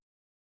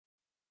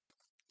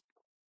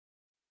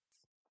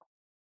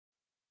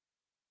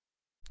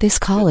This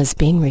call Good is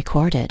being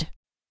recorded.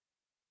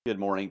 good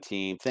morning,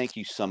 team. Thank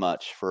you so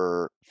much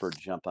for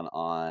jumping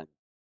on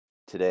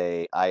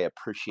today. I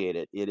appreciate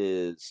it. It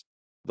is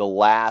the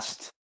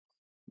last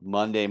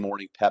Monday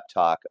morning pep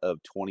talk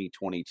of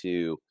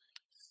 2022,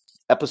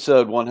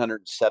 episode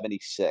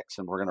 176,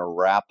 and we're going to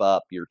wrap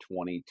up your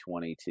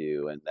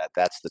 2022, and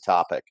that's the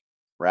topic.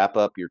 Wrap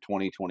up your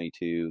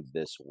 2022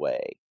 this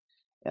way.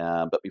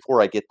 But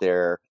before I get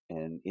there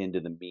and into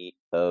the meat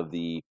of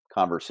the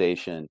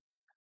conversation,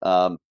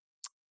 um,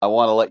 I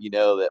want to let you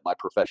know that my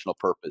professional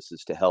purpose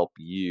is to help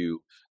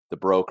you, the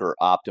broker,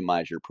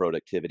 optimize your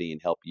productivity and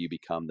help you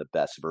become the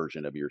best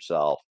version of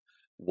yourself.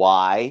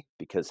 Why?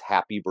 Because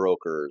happy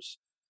brokers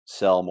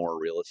sell more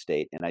real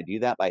estate. And I do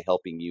that by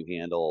helping you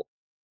handle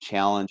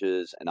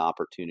challenges and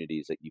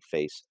opportunities that you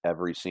face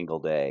every single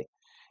day.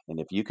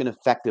 And if you can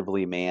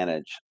effectively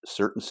manage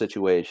certain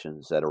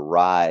situations that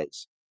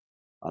arise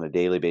on a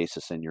daily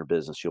basis in your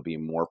business, you'll be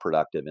more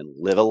productive and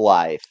live a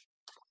life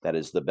that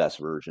is the best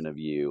version of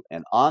you.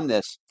 And on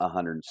this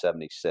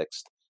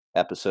 176th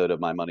episode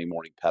of my Monday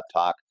Morning Pep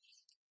Talk,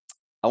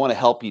 I want to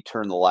help you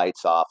turn the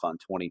lights off on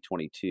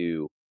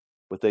 2022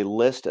 with a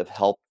list of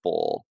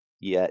helpful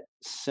yet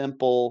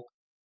simple,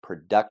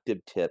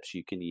 productive tips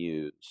you can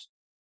use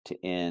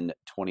to end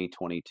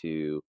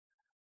 2022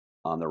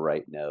 on the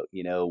right note.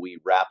 You know, we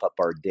wrap up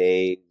our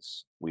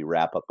days, we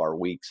wrap up our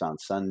weeks on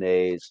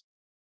Sundays,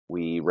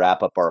 we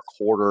wrap up our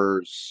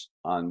quarters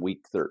on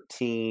week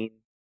 13,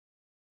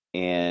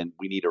 and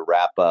we need to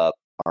wrap up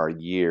our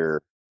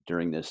year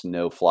during this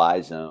no-fly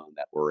zone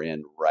that we're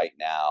in right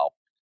now.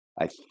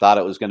 I thought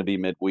it was going to be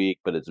midweek,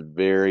 but it's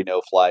very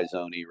no-fly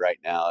zone-y right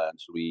now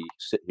as we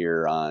sit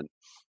here on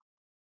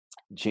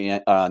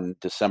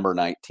December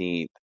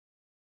 19th.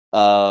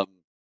 Um,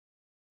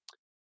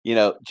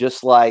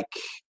 just like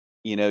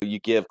you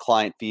give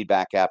client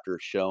feedback after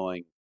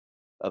showing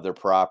of their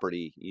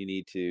property, you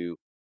need to,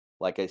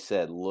 like I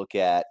said, look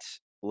at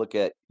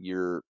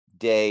your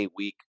day,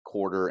 week,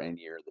 quarter, and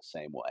year the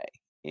same way.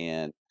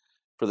 And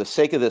for the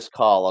sake of this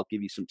call, I'll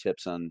give you some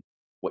tips on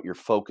what your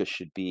focus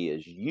should be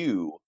as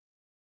you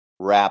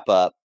wrap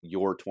up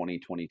your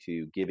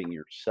 2022, giving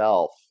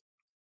yourself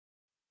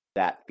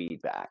that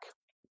feedback.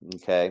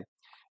 Okay.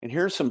 And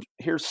here's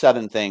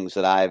 7 things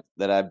that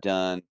I've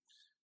done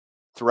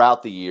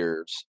throughout the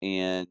years.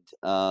 And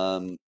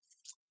and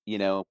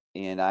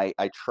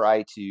I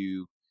try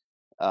to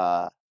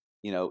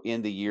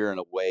end the year in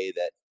a way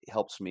that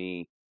helps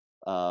me,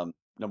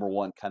 number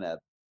one, kind of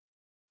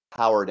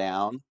power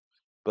down,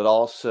 but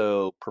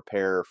also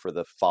prepare for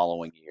the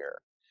following year.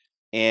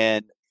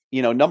 And,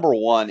 number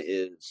one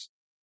is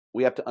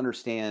we have to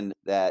understand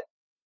that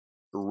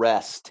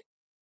rest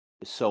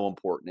is so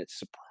important. It's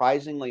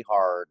surprisingly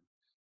hard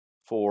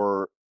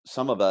for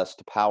some of us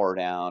to power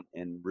down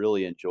and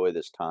really enjoy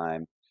this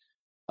time.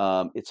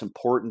 It's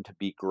important to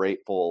be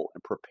grateful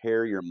and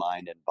prepare your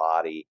mind and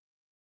body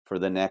for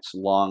the next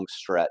long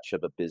stretch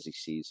of a busy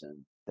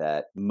season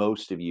that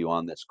most of you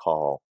on this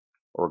call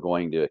are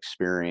going to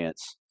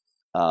experience,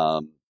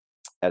 um,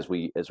 as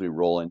we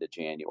roll into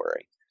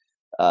January.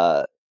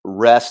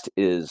 Rest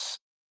is,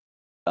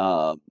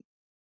 um,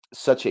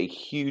 such a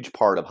huge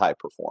part of high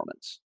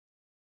performance.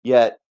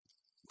 Yet,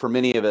 for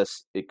many of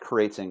us, it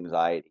creates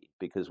anxiety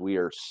because we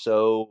are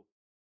so.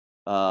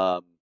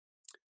 Um,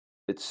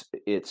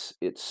 it's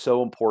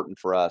so important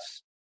for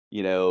us,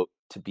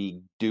 to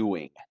be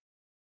doing,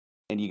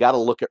 and you got to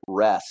look at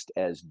rest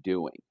as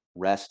doing.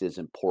 Rest is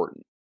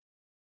important.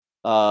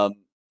 Um,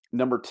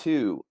 Number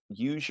two,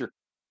 use your.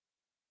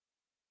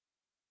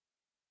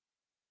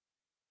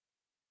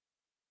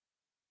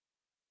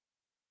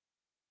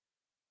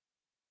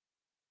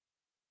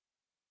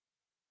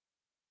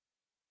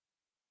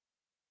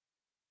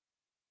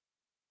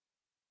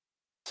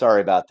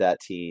 Sorry about that,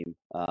 team.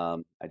 I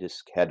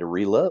just had to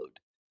reload.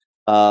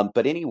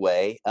 But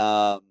anyway,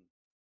 you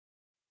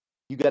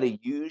got to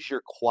use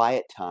your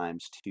quiet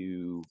times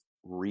to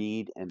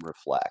read and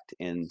reflect.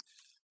 And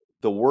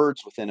the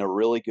words within a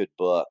really good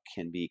book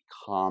can be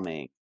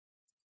calming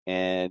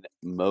and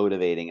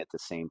motivating at the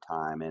same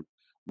time. And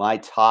my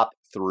top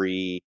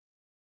 3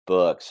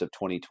 books of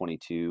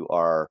 2022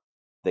 are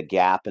The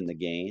Gap and the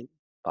Gain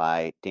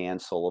by Dan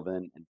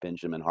Sullivan and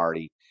Benjamin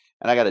Hardy.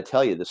 And I got to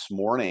tell you, this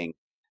morning,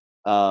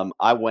 I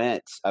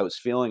was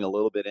feeling a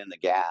little bit in the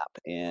gap,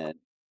 and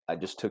I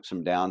just took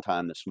some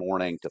downtime this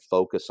morning to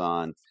focus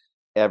on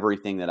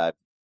everything that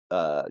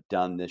I've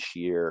done this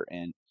year.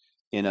 And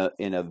in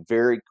a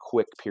very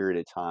quick period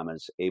of time, I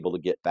was able to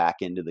get back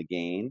into the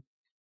game,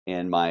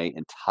 and my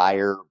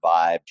entire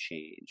vibe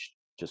changed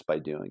just by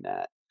doing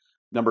that.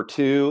 Number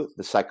two,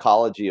 The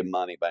Psychology of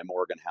Money by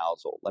Morgan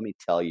Housel. Let me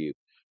tell you,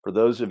 for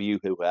those of you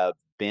who have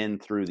been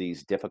through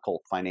these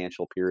difficult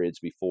financial periods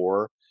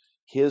before,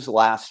 his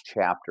last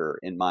chapter,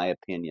 in my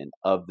opinion,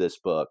 of this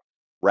book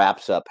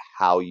wraps up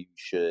how you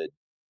should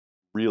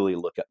really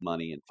look at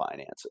money and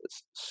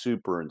finances.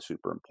 Super and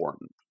super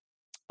important.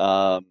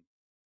 Um,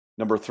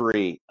 Number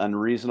three,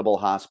 Unreasonable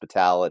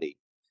Hospitality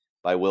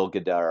by Will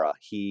Guidara.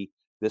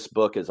 This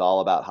book is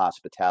all about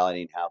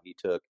hospitality and how he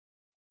took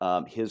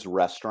his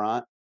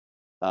restaurant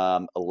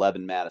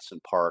 11 Madison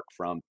Park,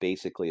 from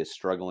basically a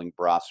struggling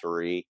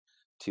brasserie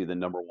to the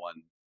number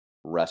one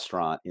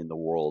restaurant in the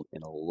world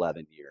in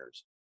 11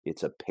 years.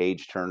 It's a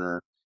page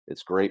turner.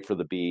 It's great for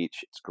the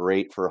beach. It's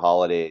great for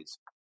holidays.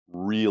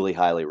 Really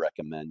highly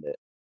recommend it.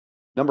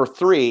 Number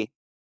three,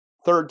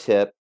 third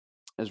tip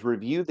is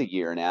review the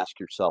year and ask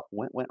yourself,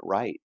 what went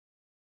right?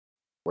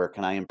 Where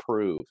can I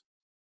improve?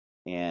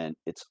 And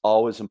it's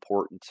always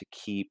important to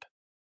keep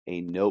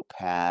a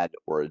notepad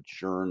or a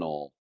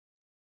journal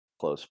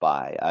close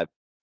by. I've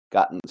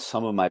gotten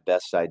some of my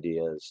best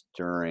ideas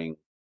during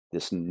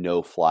this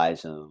no-fly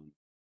zone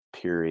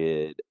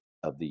period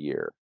of the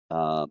year.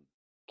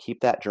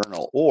 Keep that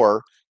journal,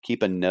 or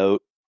keep your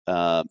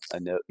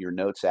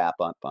notes app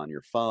up on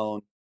your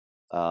phone,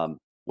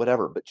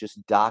 whatever. But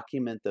just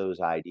document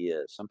those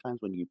ideas. Sometimes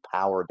when you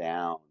power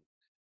down,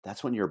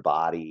 that's when your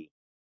body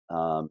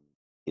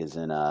is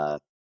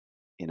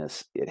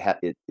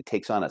it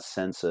takes on a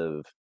sense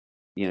of,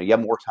 you have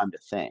more time to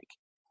think.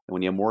 And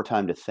when you have more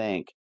time to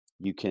think,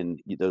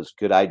 those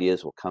good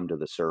ideas will come to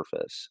the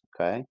surface.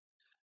 Okay.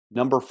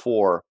 Number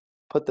four,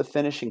 put the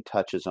finishing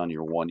touches on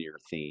your 1-year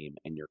theme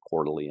and your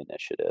quarterly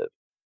initiative.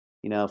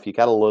 If you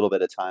got a little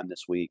bit of time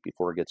this week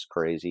before it gets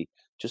crazy,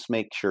 just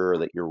make sure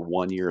that your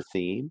 1-year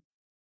theme,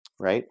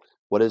 right?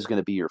 What is going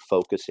to be your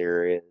focus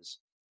areas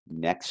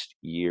next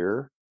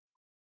year?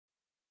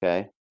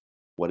 Okay.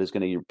 What is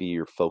going to be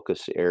your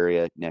focus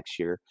area next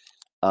year?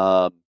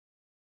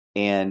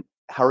 And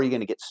how are you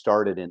going to get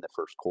started in the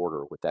first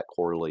quarter with that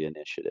quarterly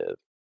initiative?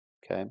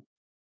 Okay.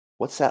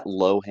 What's that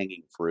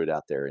low-hanging fruit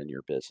out there in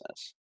your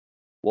business?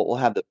 What will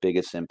have the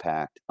biggest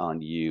impact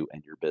on you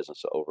and your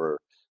business over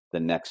the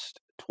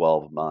next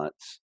 12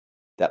 months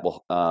that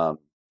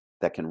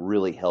can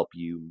really help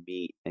you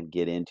meet and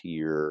get into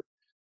your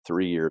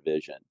 3-year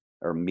vision,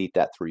 or meet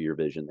that 3-year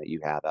vision that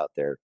you have out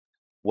there?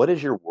 What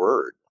is your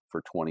word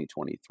for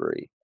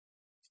 2023?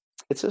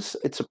 It's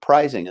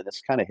surprising, and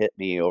this kind of hit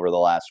me over the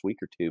last week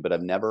or two, but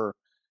I've never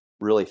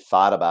really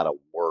thought about a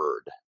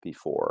word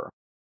before,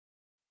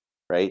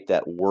 right?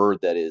 That word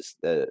that is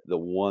the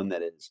one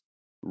that is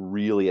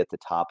really at the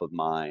top of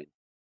mind,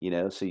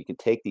 so you can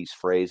take these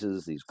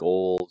phrases, these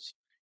goals,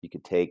 you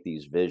can take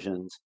these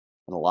visions,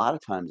 and a lot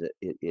of times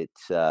it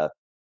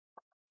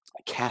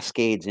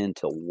cascades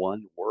into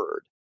one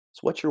word.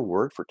 So what's your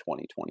word for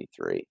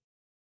 2023?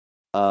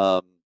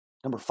 Um,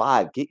 Number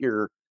five, get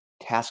your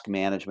task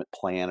management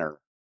planner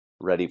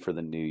ready for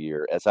the new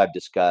year. As I've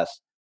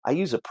discussed, I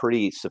use a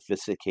pretty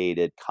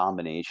sophisticated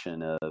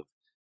combination of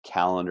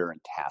calendar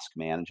and task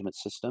management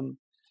system,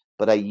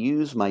 but I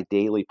use my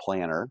daily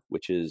planner,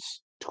 which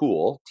is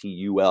Tool,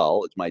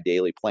 T-U-L, is my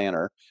daily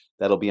planner.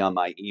 That'll be on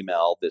my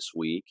email this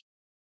week.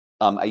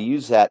 I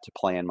use that to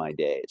plan my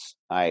days.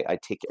 I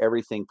take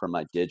everything from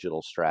my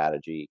digital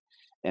strategy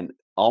and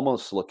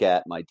almost look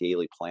at my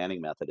daily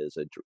planning method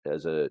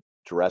as a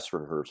dress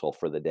rehearsal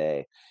for the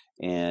day.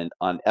 And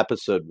on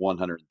episode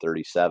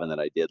 137 that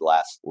I did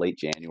late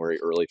January,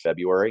 early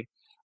February,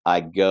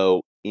 I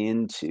go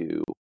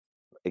into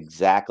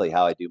exactly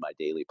how I do my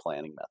daily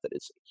planning method.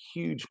 It's a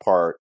huge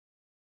part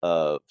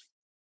of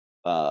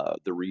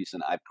the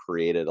reason I've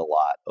created a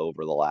lot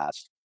over the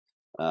last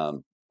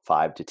 5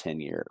 to 10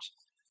 years.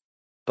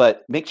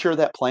 But make sure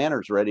that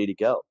planner's ready to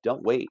go.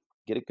 Don't wait.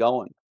 Get it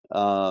going.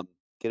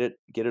 Get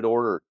it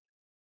ordered.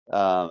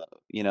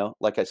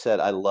 Like I said,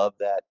 I love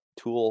that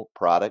Tool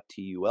product,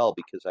 TUL,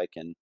 because I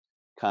can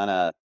kind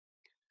of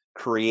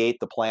create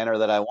the planner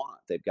that I want.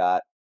 They've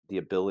got the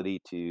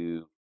ability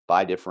to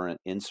buy different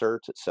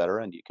inserts, et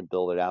cetera, and you can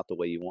build it out the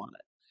way you want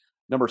it.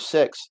 Number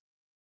six,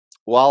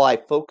 while I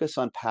focus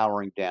on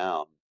powering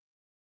down,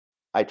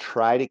 I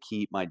try to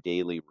keep my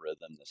daily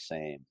rhythm the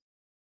same.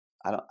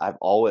 I've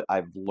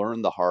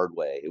learned the hard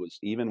way. It was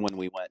even when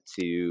we went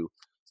to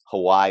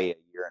Hawaii a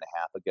year and a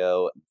half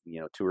ago,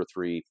 2 or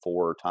 3,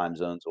 4 time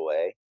zones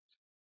away.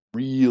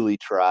 Really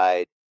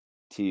tried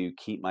to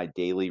keep my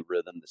daily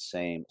rhythm the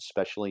same,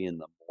 especially in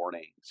the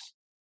mornings,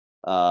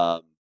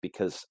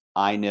 because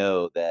I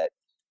know that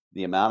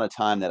the amount of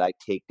time that I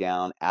take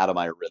down out of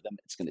my rhythm,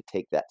 it's going to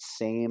take that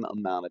same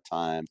amount of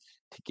time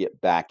to get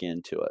back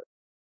into it.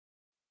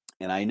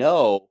 And I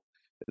know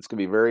it's going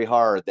to be very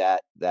hard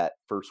that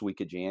first week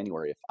of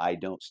January if I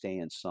don't stay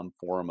in some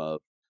form of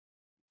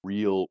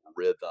real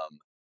rhythm.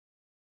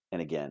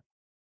 And again,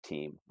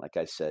 team, like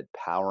I said,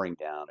 powering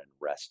down and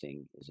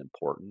resting is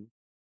important,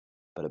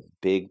 but a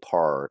big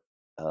part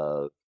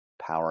of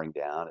powering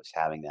down is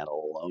having that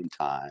alone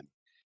time.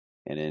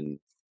 And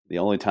the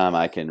only time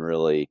I can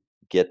really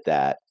get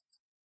that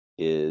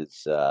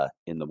is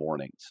in the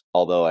mornings.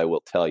 Although I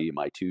will tell you,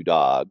 my 2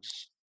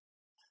 dogs,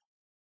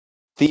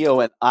 Theo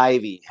and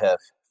Ivy, have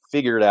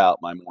figured out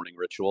my morning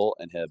ritual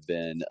and have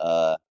been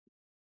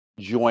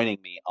joining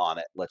me on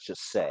it, let's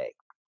just say.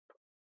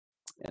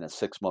 And a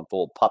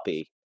 6-month-old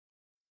puppy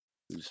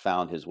who's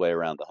found his way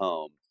around the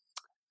home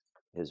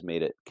has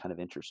made it kind of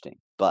interesting.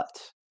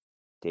 But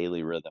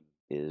daily rhythm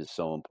is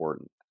so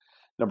important.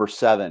 Number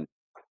 7,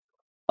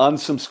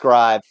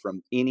 unsubscribe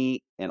from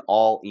any and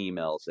all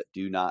emails that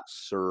do not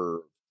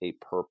serve a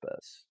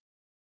purpose.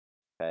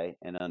 okay?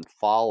 And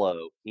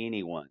unfollow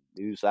anyone,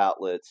 news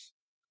outlets,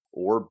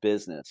 or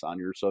business on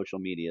your social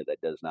media that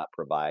does not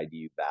provide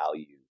you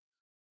value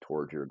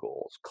towards your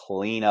goals.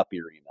 Clean up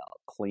your email,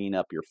 clean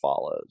up your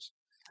follows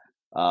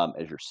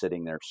as you're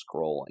sitting there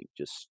scrolling.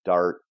 Just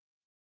start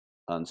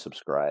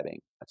unsubscribing.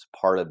 That's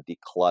part of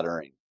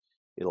decluttering.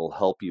 It'll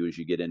help you as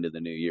you get into the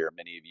new year.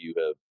 Many of you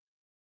have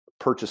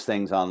purchased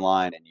things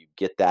online and you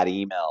get that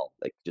email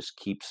that just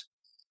keeps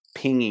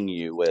pinging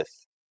you with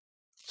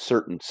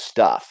certain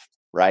stuff,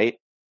 right?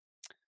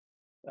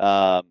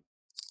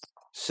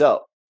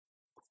 So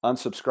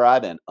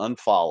unsubscribe and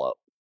unfollow.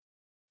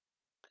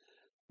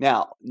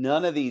 Now,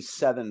 none of these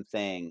 7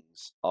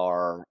 things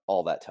are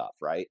all that tough,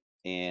 right?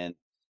 And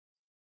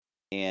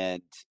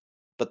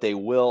but they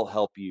will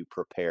help you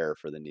prepare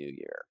for the new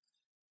year.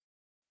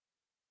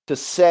 To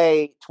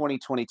say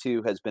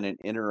 2022 has been an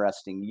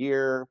interesting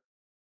year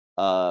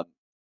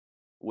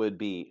would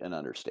be an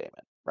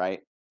understatement, right?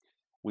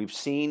 We've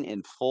seen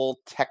in full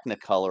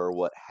technicolor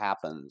what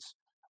happens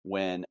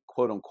when,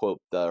 quote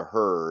unquote, the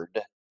herd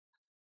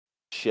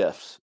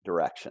shifts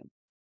direction.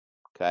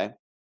 Okay.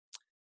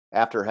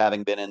 After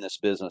having been in this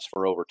business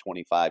for over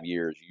 25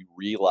 years, you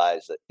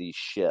realize that these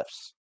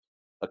shifts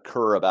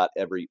occur about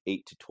every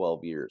 8 to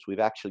 12 years. We've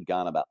actually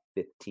gone about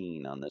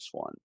 15 on this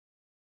one.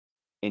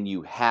 And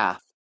you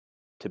have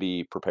to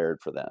be prepared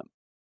for them.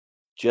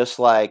 Just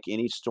like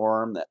any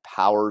storm that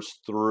powers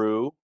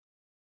through,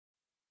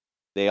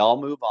 they all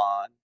move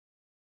on,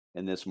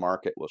 and this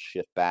market will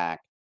shift back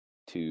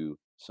to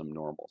some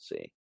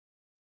normalcy.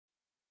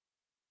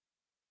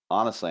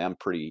 Honestly, I'm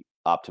pretty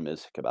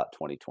optimistic about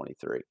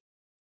 2023.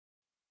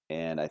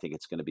 And I think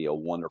it's going to be a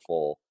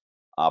wonderful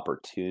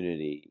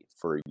opportunity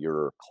for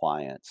your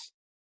clients.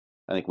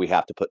 I think we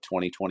have to put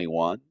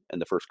 2021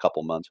 and the first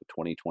couple months of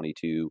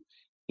 2022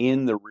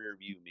 in the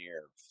rearview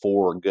mirror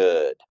for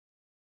good.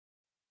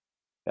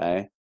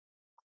 Okay?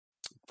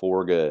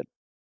 For good.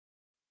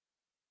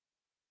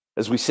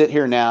 As we sit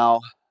here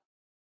now,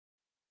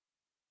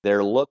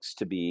 there looks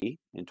to be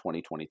in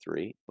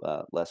 2023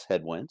 less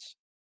headwinds.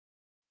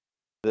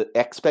 The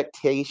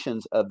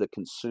expectations of the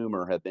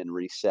consumer have been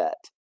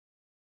reset.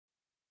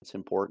 It's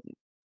important.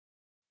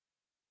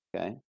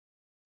 Okay?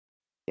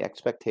 The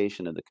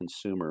expectation of the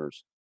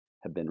consumers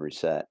have been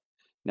reset.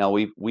 Now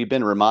we've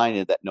been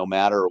reminded that no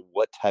matter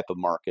what type of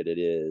market it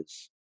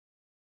is,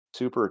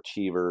 super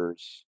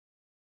achievers,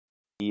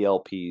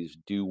 ELPs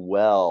do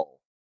well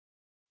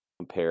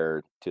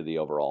compared to the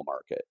overall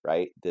market,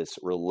 right? This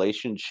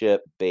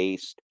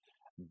relationship-based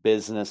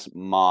business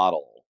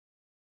model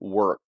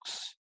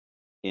works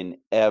in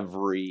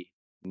every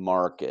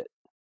market.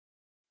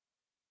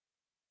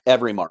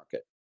 Every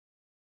market.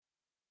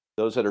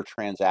 Those that are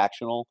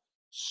transactional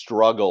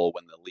struggle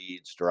when the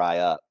leads dry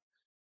up.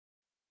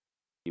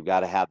 You've got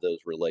to have those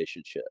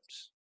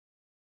relationships.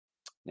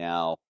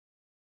 Now,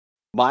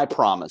 my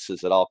promise is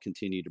that I'll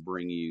continue to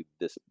bring you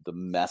this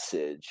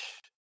message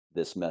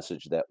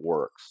that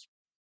works.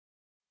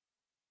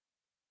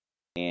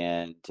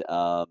 And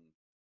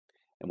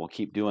we'll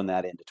keep doing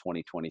that into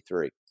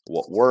 2023.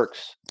 What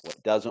works,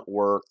 what doesn't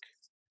work.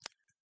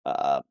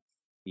 I've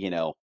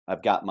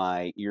got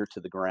my ear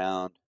to the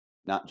ground,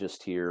 not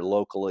just here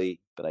locally,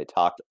 but I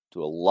talk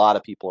to a lot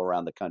of people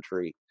around the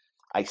country.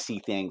 I see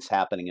things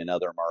happening in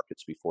other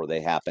markets before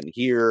they happen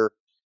here,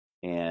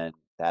 and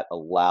that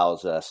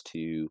allows us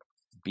to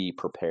be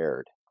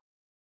prepared.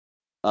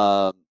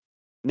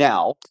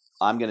 Now,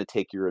 I'm going to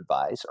take your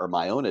advice, or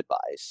my own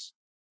advice,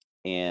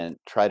 and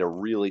try to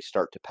really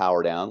start to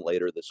power down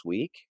later this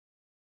week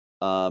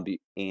and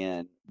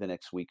the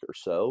next week or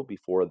so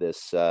before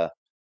this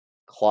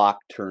clock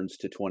turns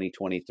to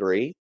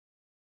 2023.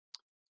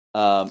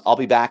 I'll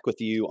be back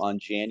with you on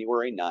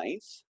January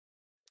 9th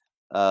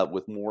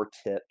with more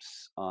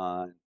tips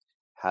on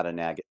how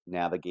to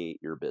navigate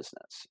your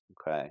business.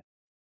 Okay.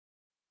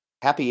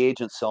 Happy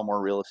agents sell more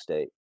real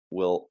estate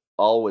will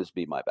always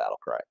be my battle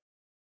cry.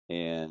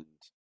 And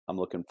I'm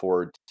looking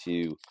forward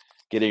to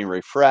getting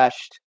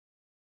refreshed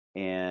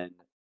and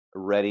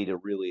ready to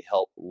really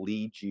help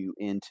lead you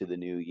into the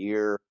new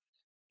year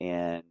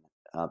and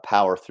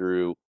power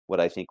through what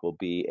I think will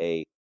be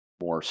a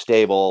more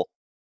stable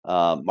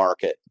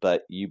market.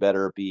 But you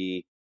better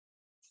be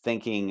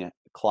thinking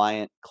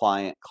client,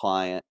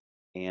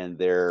 and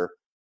the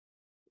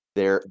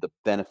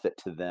benefit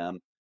to them.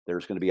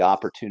 There's going to be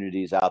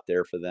opportunities out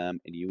there for them,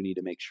 and you need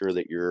to make sure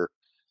that you're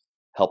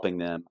helping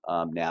them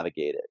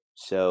navigate it.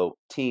 So,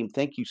 team,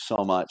 thank you so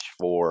much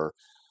for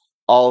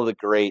all of the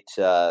great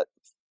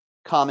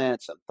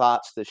comments and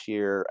thoughts this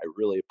year. I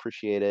really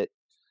appreciate it.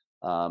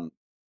 I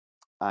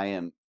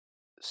am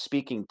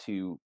speaking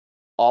to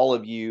all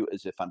of you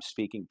as if I'm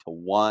speaking to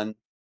one.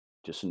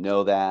 Just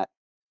know that,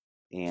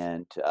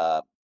 and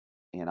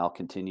I'll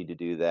continue to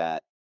do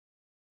that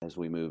as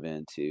we move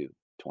into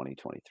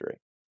 2023.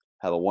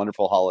 Have a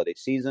wonderful holiday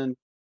season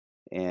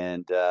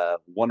and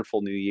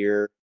wonderful new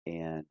year,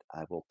 and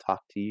I will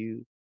talk to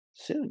you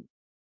soon.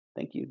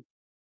 Thank you.